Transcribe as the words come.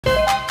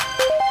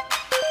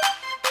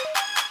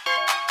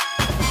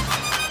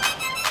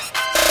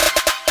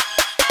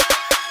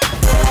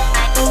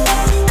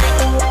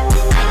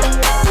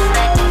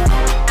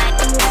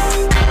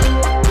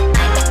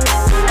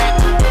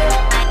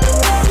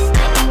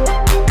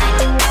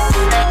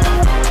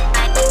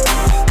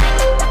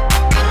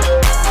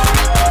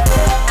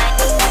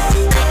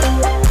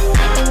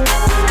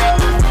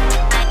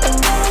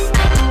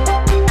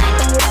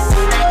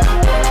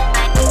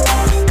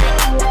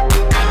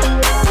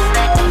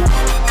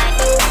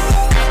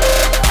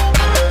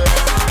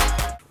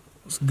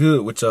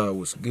good with y'all?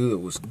 What's good?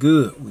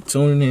 We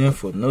tuning in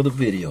for another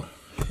video.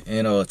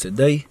 And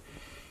today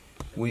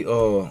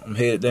I'm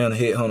headed down the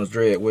Headhunters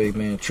Dragway,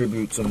 man.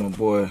 Tribute to my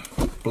boy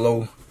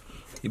Blow.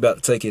 He about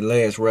to take his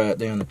last ride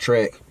down the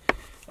track.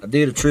 I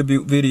did a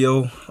tribute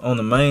video on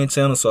the main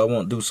channel, so I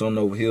want to do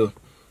something over here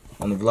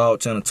on the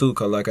vlog channel too,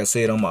 because like I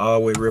said, I'm going to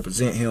always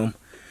represent him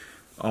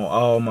on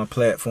all my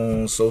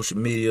platforms, social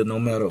media, no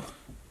matter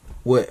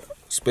what,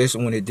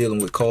 especially when they're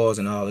dealing with cars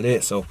and all of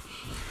that. So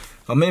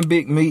I'm in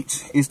Big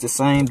Meats. It's the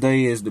same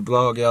day as the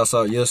vlog y'all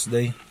saw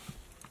yesterday.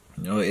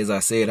 You know, as I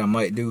said, I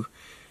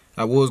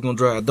was gonna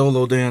drive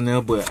Dolo down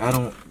there, but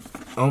I'm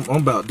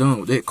about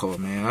done with that car,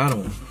 man. I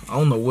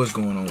don't know what's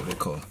going on with that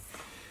car.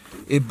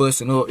 It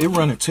busting up. It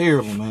running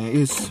terrible, man.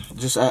 It's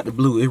just out the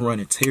blue. It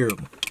running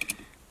terrible.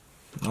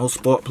 No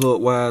spark plug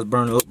wires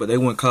burning up, but they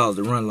wouldn't cause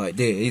it to run like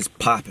that. It's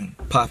popping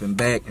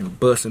back and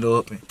busting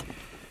up, and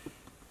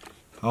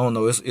I don't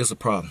know. It's a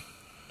problem.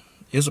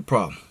 It's a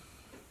problem.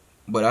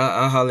 But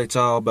I'll holler at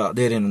y'all about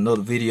that in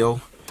another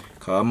video,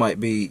 cause I might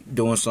be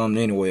doing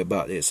something anyway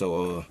about that.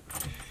 So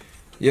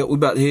yeah, we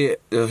about to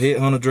hit the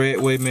Headhunters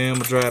Dragway, man. I'm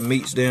gonna drive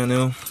Meats down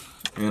there,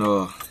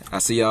 and I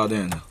see y'all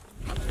down there.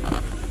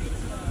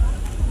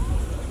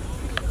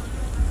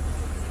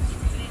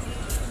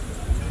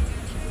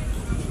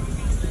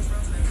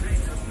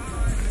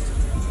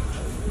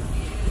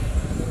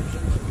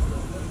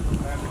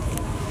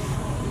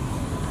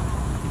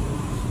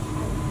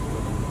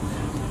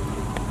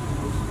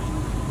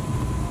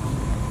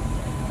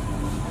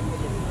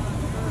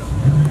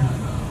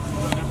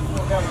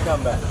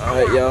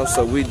 Alright, y'all,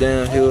 so we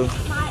down here at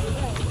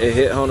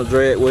Headhunters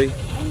Dragway.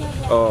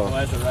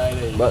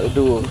 About to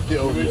do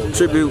a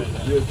tribute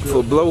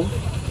for Blow.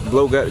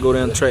 Blow got to go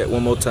down the track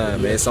one more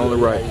time, man. It's on the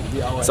right.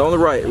 It's on the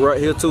right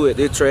here too at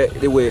this track.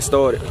 This where it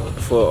started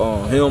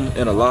for him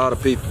and a lot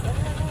of people.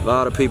 A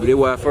lot of people. That's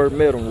where I first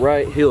met him,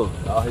 right here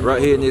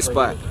in this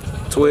spot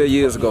 12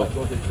 years ago.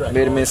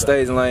 Met him in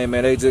staging lane,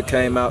 man. They just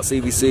came out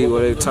CBC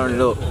where they turned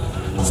it up.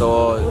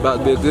 So it's about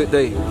to be a good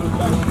day.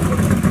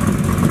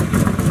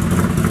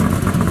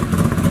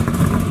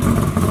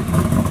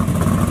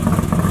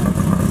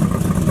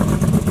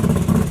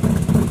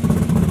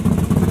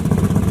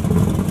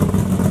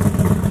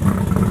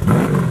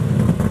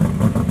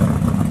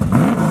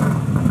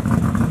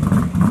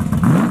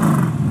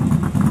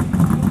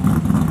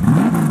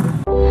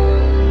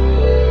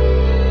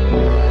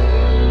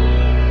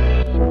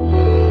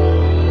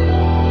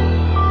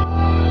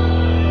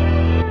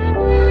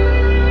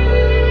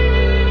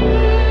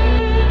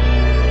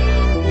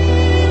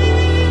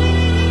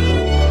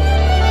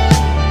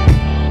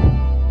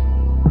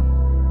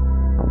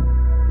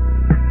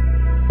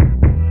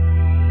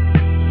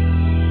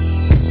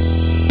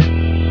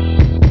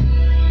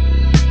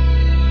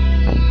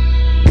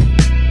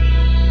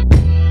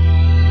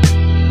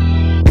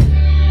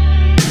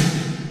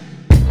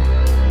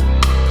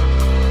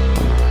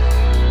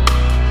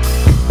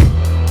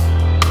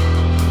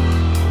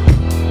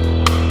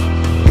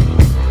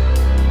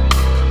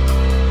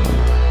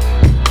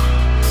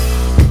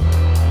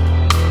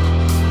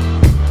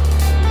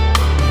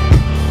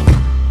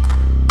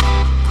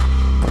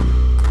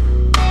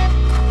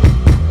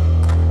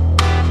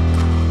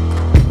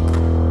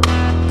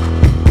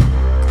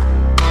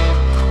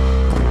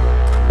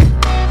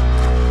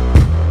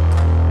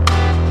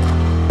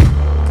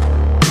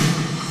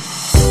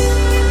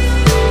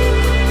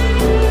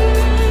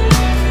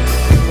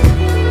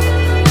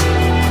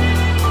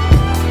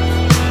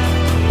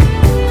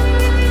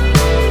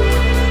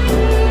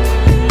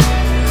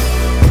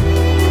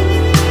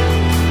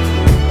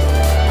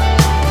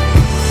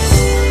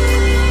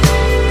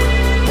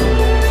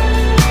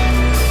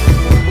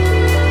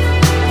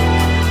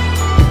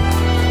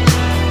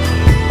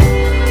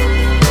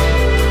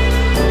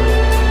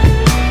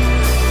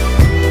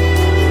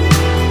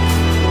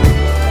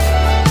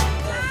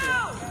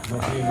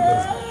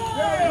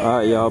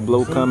 Alright, y'all,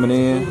 Blow coming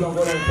in.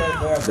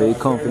 They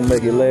come to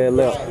make it last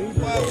lap.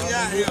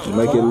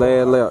 Make it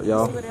last lap,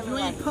 y'all.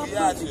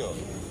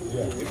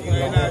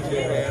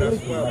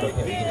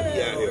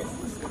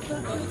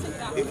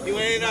 If you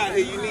ain't out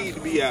here, you need to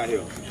be out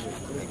here.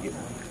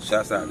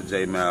 Shouts out to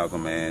J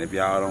Malcolm, man. If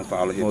y'all don't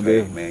follow his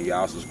page, man,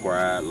 y'all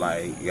subscribe,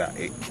 like,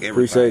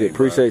 appreciate it.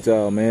 Appreciate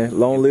y'all, man.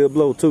 Long live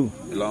Blow too.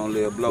 Long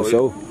live Blow.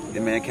 So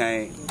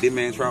this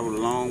man traveled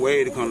a long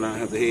way to come down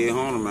here to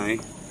Headhunters, man.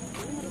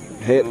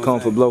 Had to come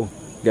for Blow.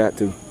 Got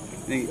to.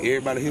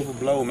 Everybody here for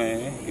Blow,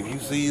 man. If you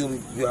see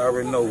him, you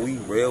already know we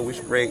real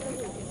respect.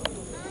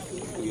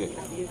 Yeah,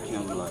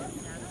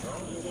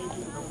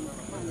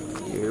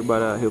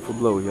 everybody out here for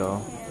Blow,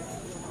 y'all.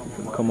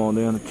 Come on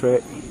down the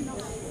track.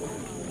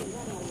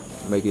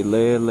 Make it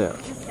last lap.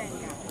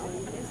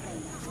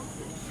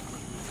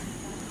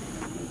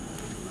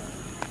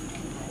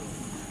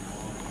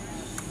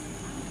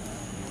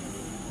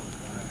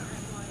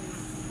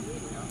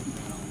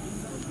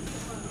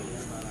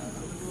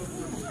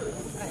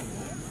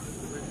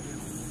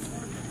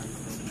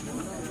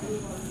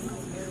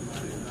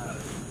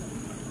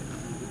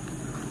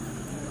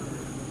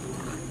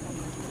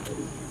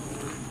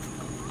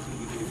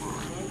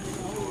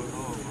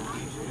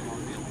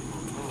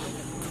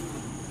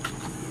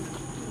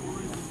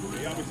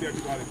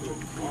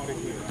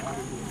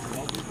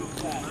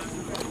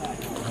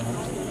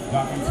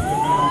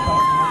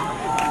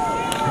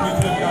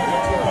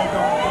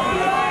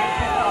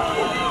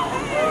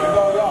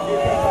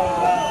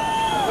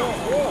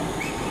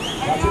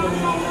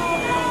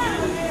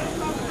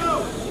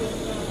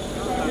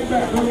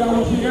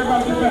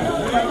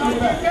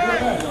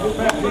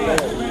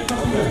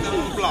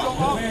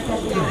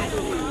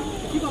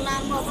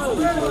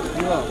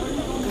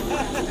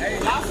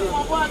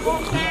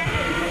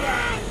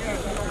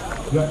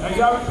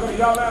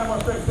 Y'all land him on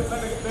straight. Take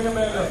him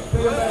back up.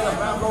 Take him back up.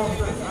 I'm going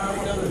straight.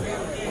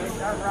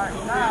 That's right.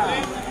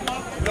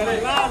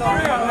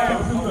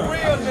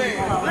 Real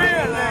nigga,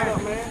 man.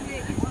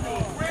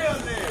 Real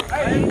nigga.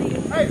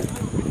 Hey.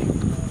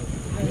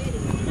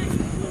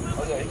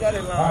 Okay, he got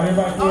it line. All right,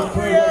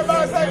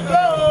 everybody say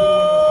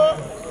hello.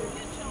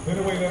 Let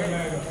it wait, let it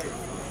land up.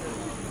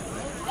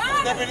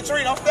 Step in the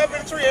tree. Don't step in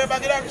the tree.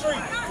 Everybody get out the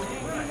tree.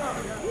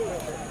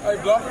 Hey,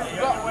 block.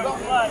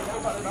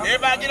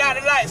 Everybody get out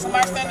the light.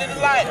 Somebody stand in the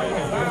light.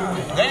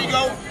 There you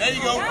go. Hey.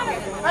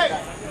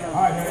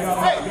 All right,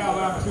 y'all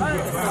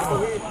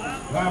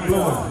line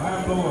blow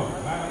up.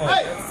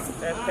 Hey.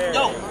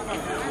 Yo.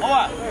 All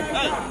right.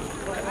 Hey.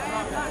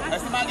 Let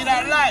somebody get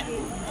out the light.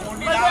 We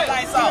need our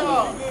lights out.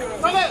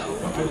 Line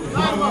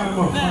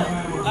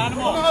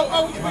them up.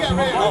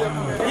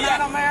 We got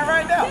no man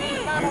right there.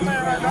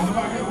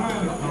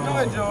 Do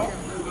it, Joe.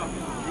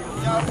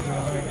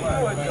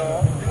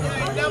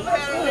 Never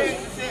had a leg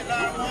to sit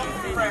down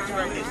and fracture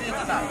right here. This is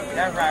tonight.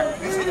 That's right.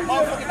 This is the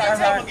motherfucking night.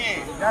 Tell them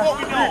again. What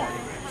we doing?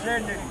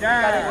 Send it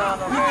down.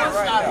 We just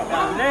shot it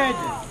down.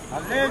 A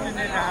legend in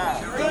the house.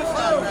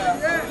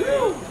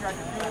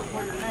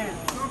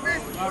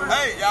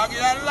 Hey, y'all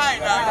get out of the light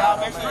now. Y'all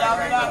make sure y'all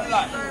get out of the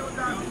light.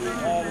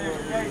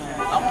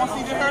 I want to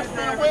see the first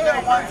spin wheel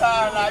one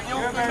time now.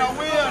 You don't spin no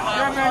wheel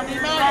now. You don't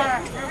need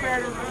mine. You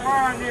better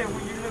respond there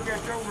when you look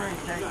at your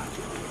race tape.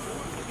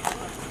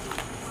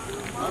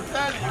 I'm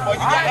telling you, boy, you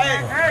got,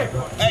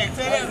 hey,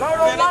 tell that,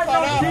 don't like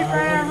no cheap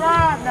ass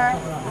ride now.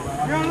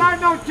 You don't like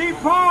no cheap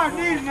parts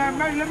neither now.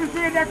 Let me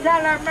see if that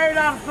Cadillac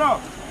made out of stuff.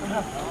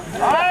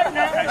 All right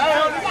now.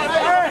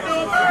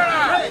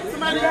 Hey,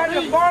 somebody got to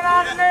burn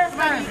out in there,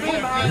 man.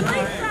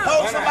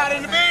 Oh,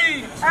 somebody in the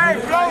beans. Hey,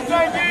 Flo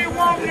said you ain't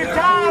want the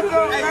tires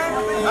up, man.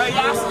 Hey,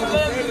 y'all see the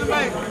legs in the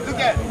bank. Look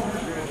at it.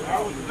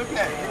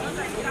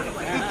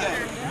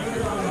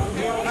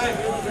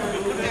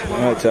 All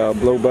right, y'all.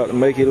 Blow about to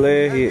make it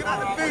leg hit.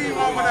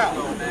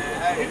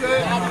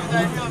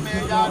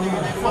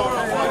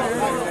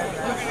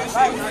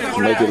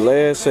 Make it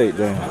last shake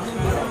down.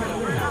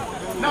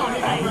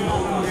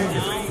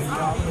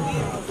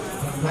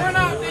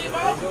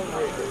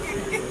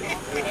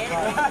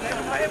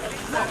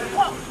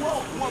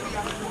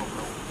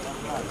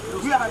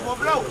 We gotta go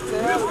blow.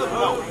 Mr.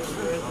 Blow.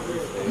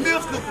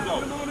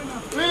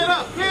 Clear it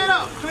up.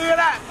 Clear it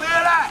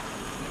out.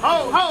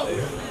 Hold.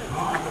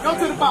 Go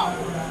to the ball.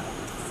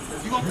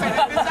 You gonna take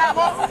that bitch out,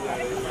 boy?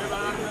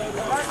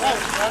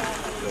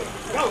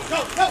 Go.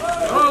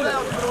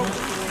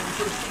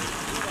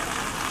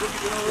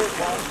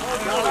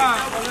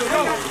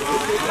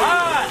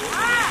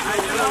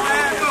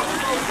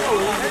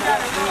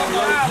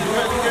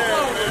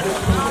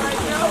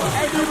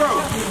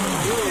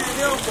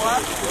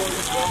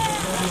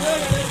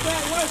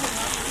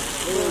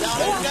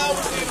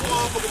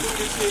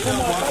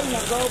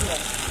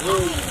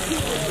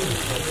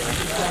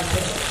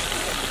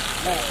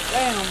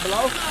 Damn,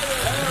 blow.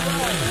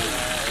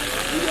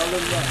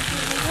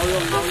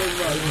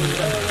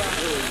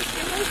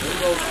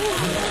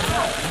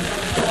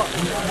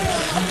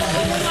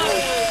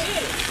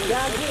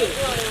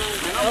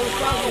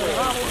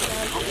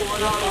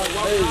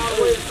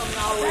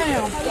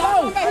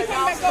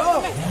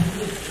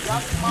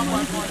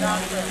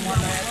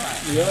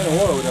 Yeah, ain't no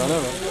water way down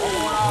there.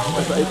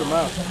 That's an 8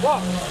 mile. What?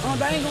 Oh,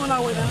 they ain't going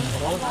all the way down.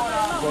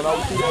 Going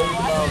over 2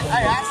 miles.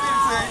 Hey, I see the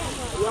thing.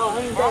 Y'all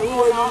hang back. We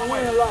waiting on the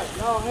wind light.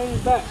 Y'all hang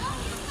back.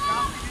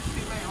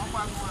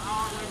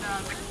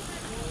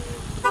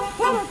 Come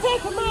on,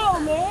 take them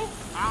on, man.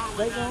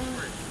 Take them.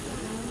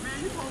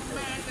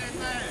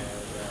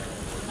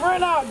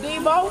 Turn out,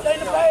 Debo. They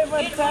the play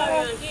for the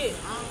time.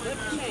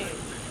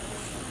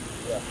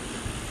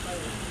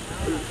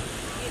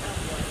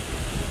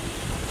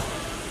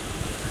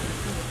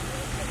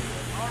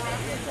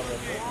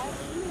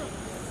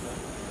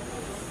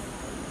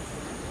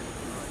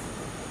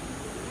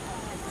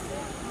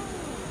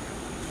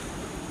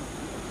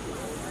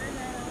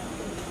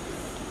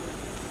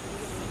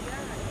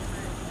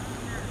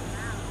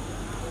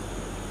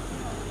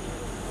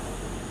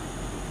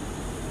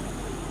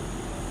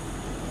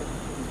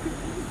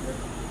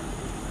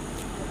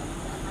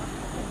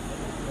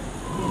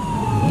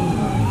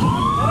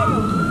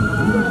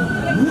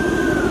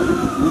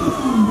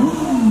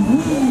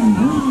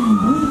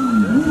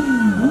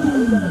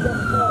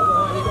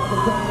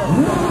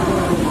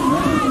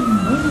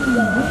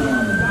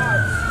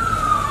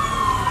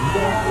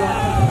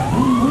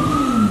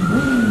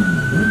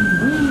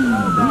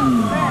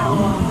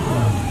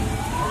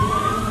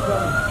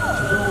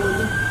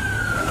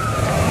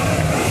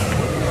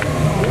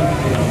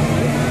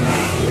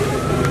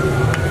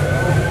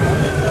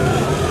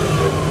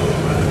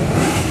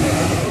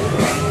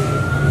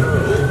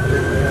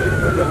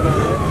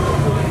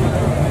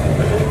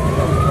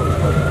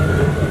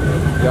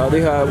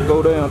 this how it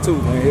go down too,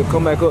 man. He'll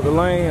come back up the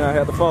lane and I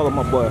have to follow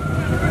my boy.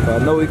 So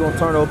I know he's gonna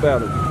turn up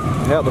at it.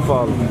 I have to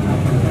follow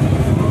him.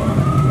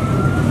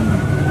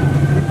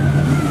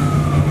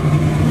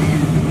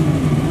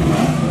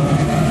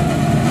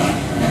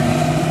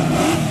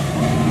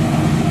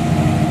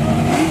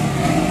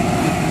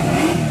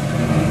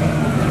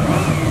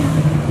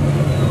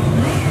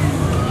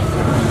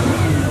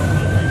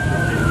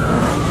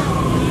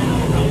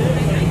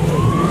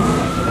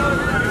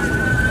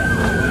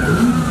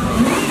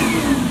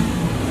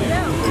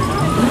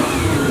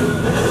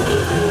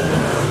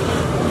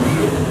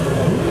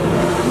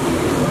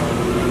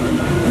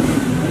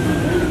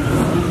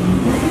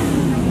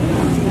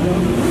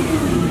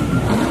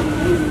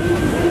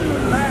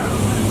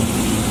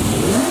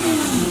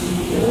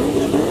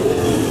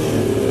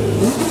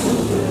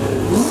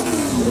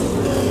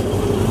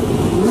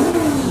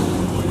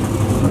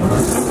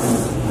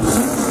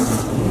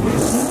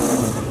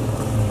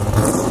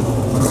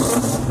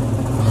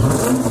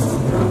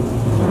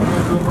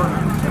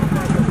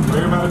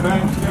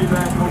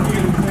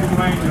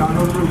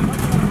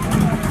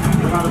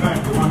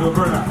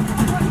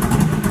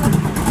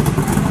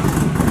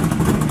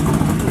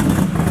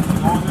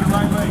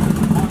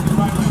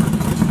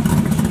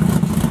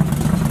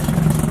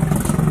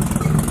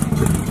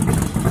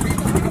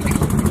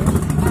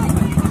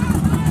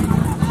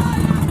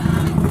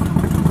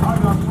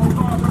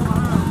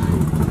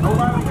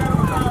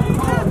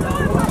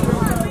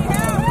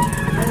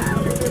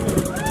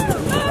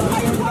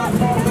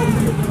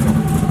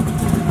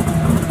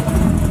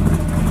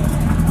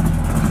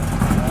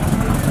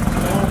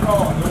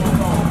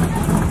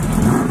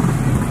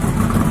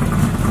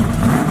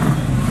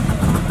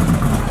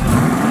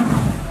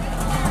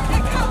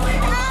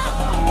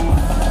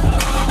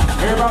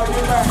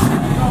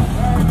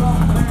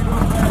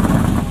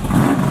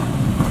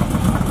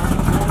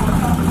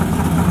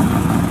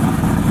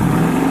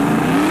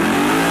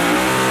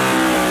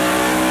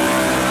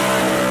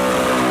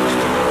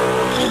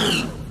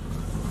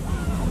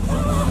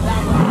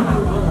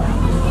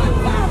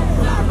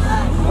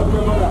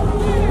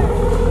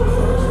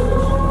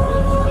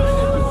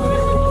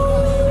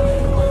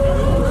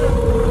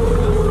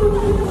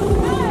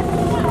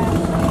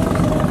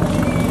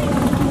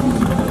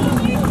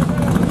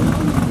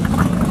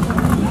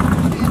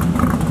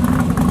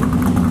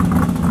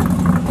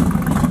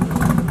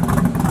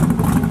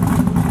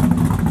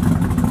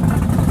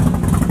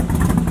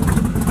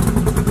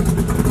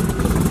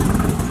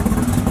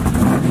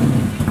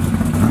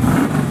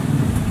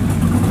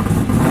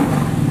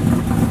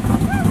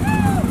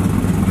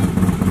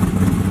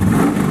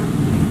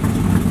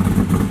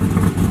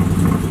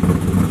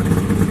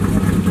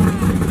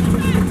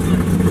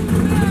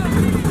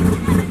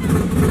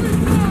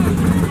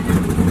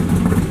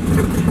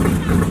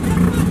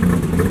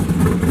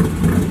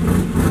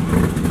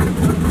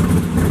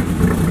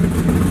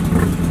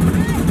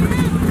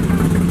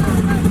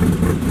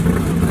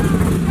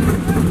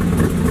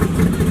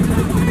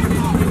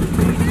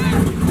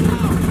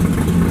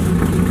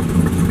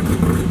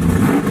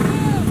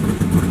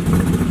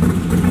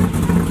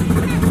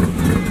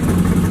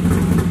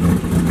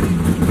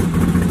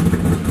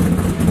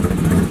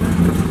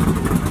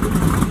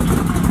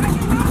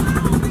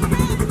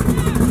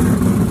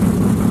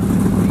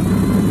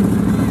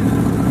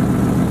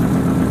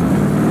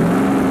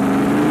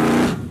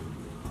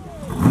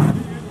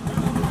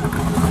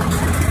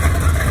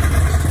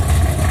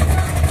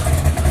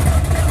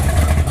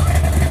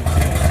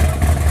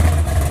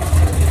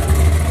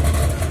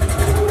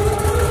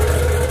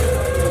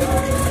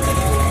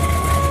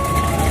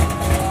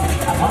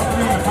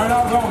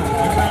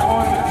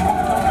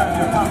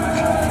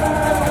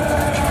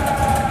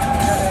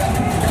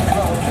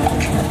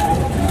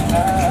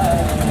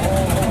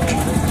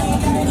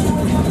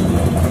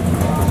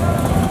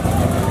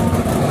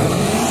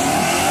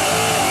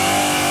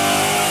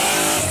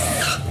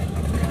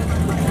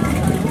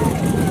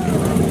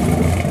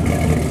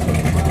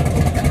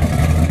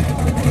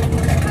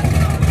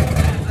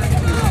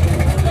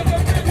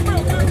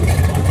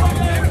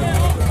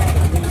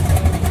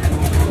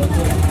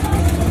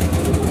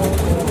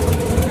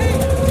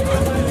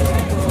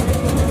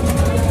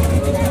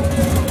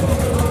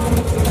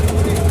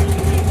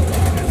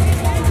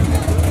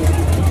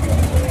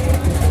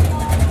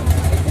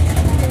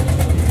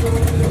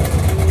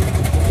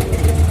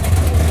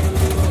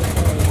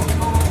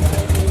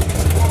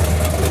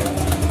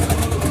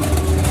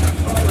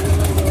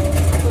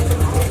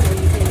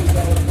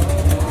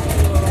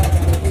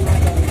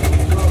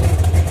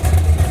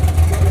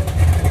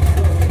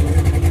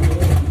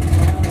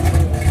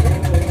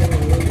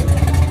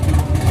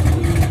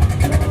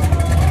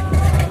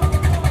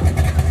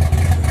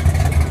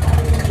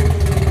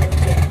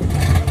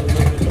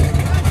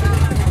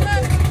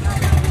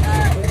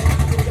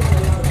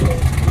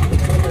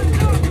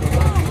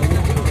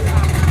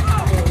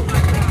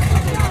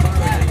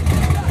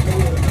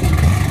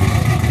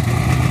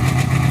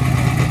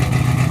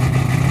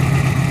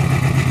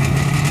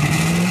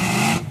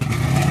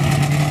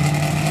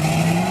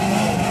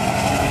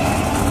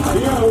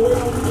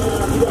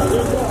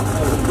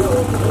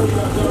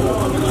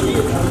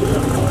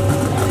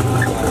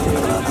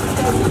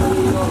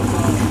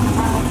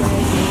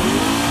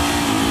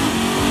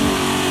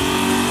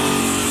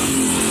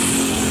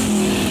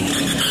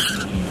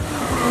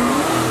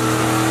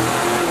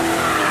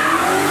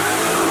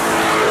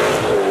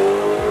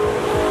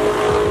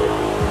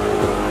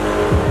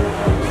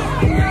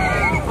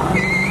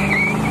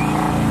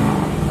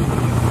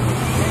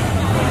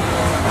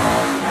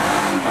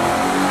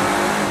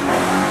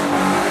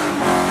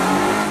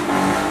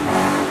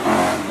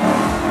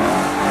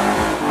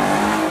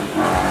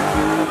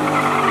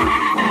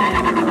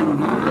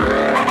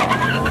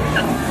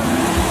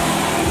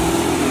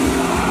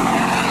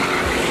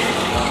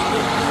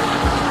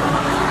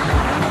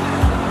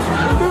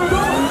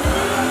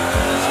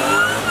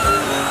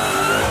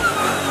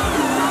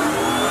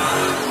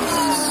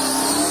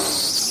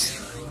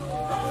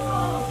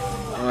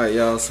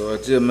 Alright y'all, so I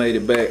just made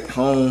it back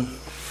home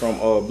from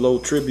Blow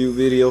tribute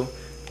video.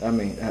 I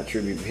mean, not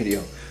tribute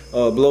video.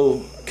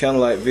 Blow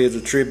Candlelight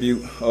Vigil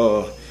tribute at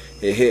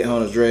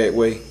Headhunters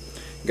Dragway.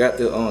 Got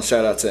the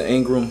shout out to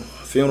Ingram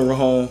Funeral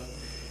Home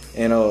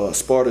and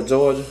Sparta,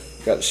 Georgia.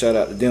 Got to shout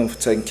out to them for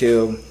taking care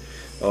of them.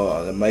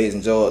 The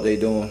amazing job they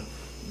doing.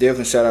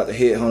 Definitely shout out to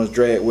Headhunters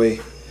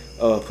Dragway.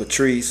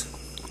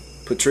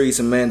 Patrice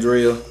and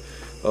Mandrell.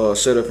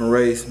 Shut Up and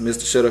Race,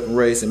 Mr. Shut Up and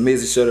Race, and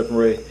Mrs. Shut Up and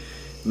Race.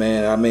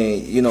 Man, I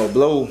mean, you know,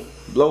 Blow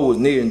was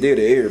near and dear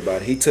to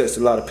everybody. He touched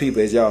a lot of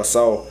people, as y'all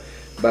saw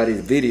by this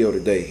video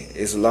today.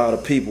 It's a lot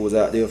of people was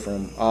out there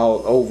from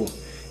all over,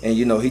 and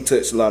you know, he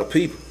touched a lot of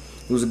people.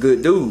 He was a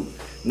good dude.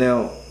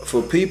 Now,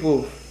 for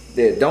people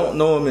that don't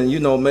know him, and you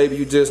know, maybe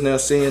you just now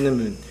seeing him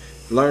and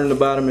learning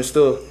about him and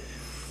stuff,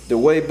 the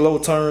way Blow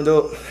turned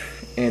up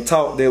and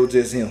talked, that was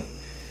just him.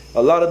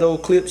 A lot of those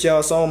clips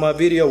y'all saw in my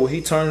video where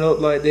he turned up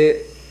like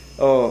that,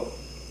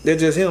 they're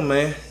just him,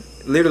 man.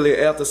 Literally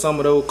after some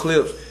of those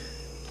clips,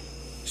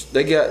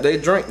 they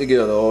drank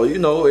together, or you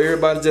know,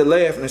 everybody just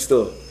laughing and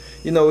stuff.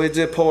 You know, it's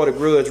just part of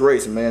grudge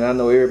racing, man. I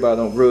know everybody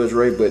don't grudge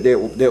race, but that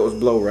was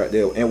Blow right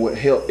there, and what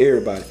helped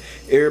everybody.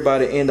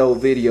 Everybody in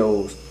those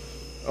videos,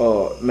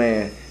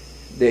 man,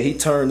 that he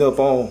turned up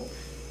on,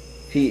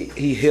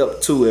 he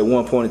helped too at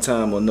one point in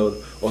time or another,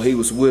 or he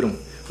was with him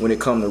when it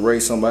come to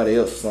race somebody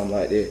else or something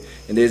like that.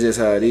 And that's just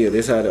how it is.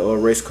 That's how the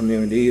race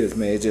community is,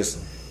 man. It's just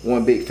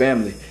one big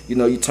family. You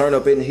know, you turn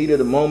up in the heat of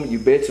the moment, you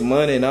bet your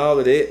money and all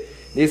of that,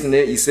 this and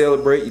that, you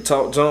celebrate, you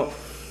talk junk,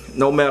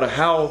 no matter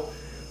how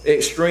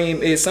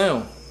extreme it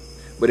sound.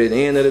 But at the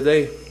end of the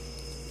day,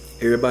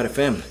 everybody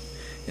family.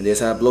 And that's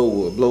how Blow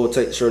will. Blow will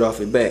take the shirt off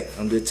his back.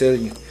 I'm just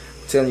telling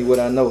you what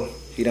I know.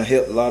 He done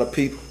helped a lot of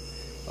people,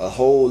 a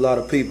whole lot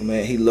of people,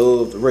 man. He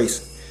loved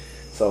racing.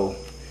 So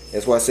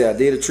that's why I say I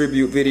did a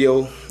tribute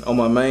video on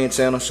my main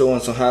channel showing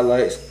some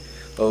highlights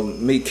of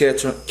me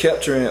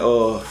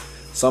capturing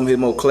some of his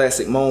more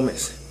classic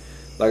moments.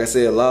 Like I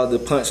said, a lot of the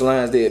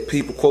punchlines that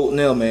people quote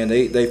now, man,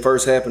 they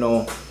first happened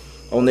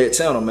on that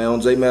channel, man,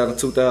 on J Malcolm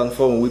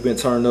 2004, and we've been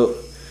turning up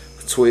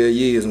for 12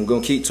 years, and we're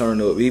gonna keep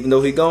turning up. Even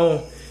though he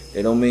gone,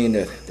 that don't mean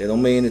that. That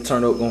don't mean the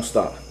turn up gonna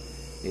stop.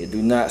 It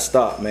do not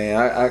stop, man.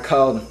 I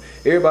called him,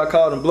 everybody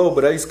called him Blow,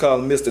 but I used to call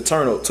him Mr.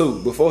 Turn Up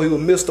too. Before he was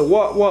Mr.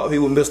 Wop Wop, he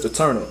was Mr.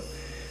 Turn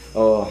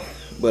Up.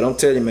 But I'm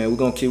telling you, man, we're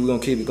gonna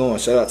keep it going.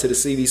 Shout out to the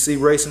CVC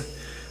Racing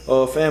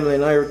family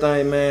and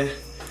everything, man.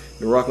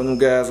 Been rocking them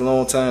guys a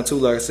long time too,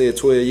 like I said,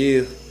 12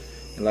 years.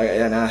 And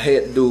I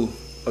had to do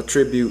a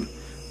tribute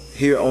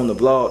here on the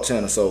blog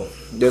channel, so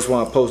that's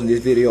why I'm posting this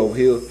video over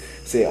here.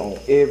 Say on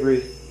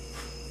every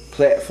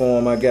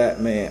platform I got,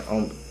 man.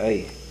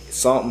 Hey,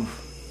 it's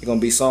gonna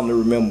be something to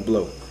remember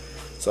Blow.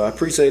 So I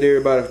appreciate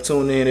everybody for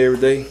tuning in every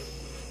day.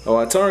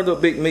 I turned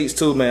up Big Meats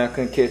too, man. I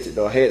couldn't catch it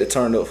though. I had to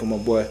turn up for my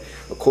boy.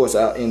 Of course,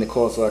 out in the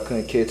car, so I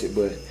couldn't catch it.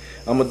 But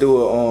I'm gonna do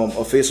a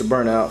official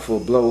burnout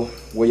for Blow,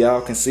 where y'all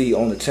can see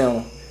on the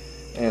channel,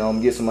 and I'm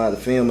gonna get somebody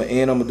to film it.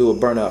 And I'm gonna do a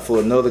burnout for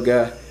another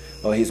guy.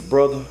 His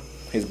brother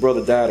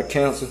died of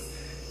cancer.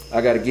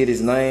 I gotta get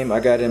his name. I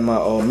got it in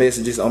my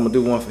messages. I'm gonna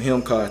do one for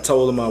him, cause I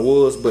told him I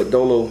was, but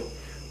Dolo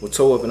was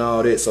tore up and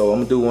all that. So I'm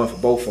gonna do one for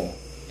both of them.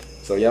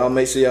 So y'all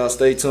make sure y'all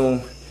stay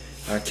tuned.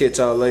 I'll catch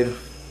y'all later.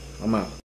 I'm out.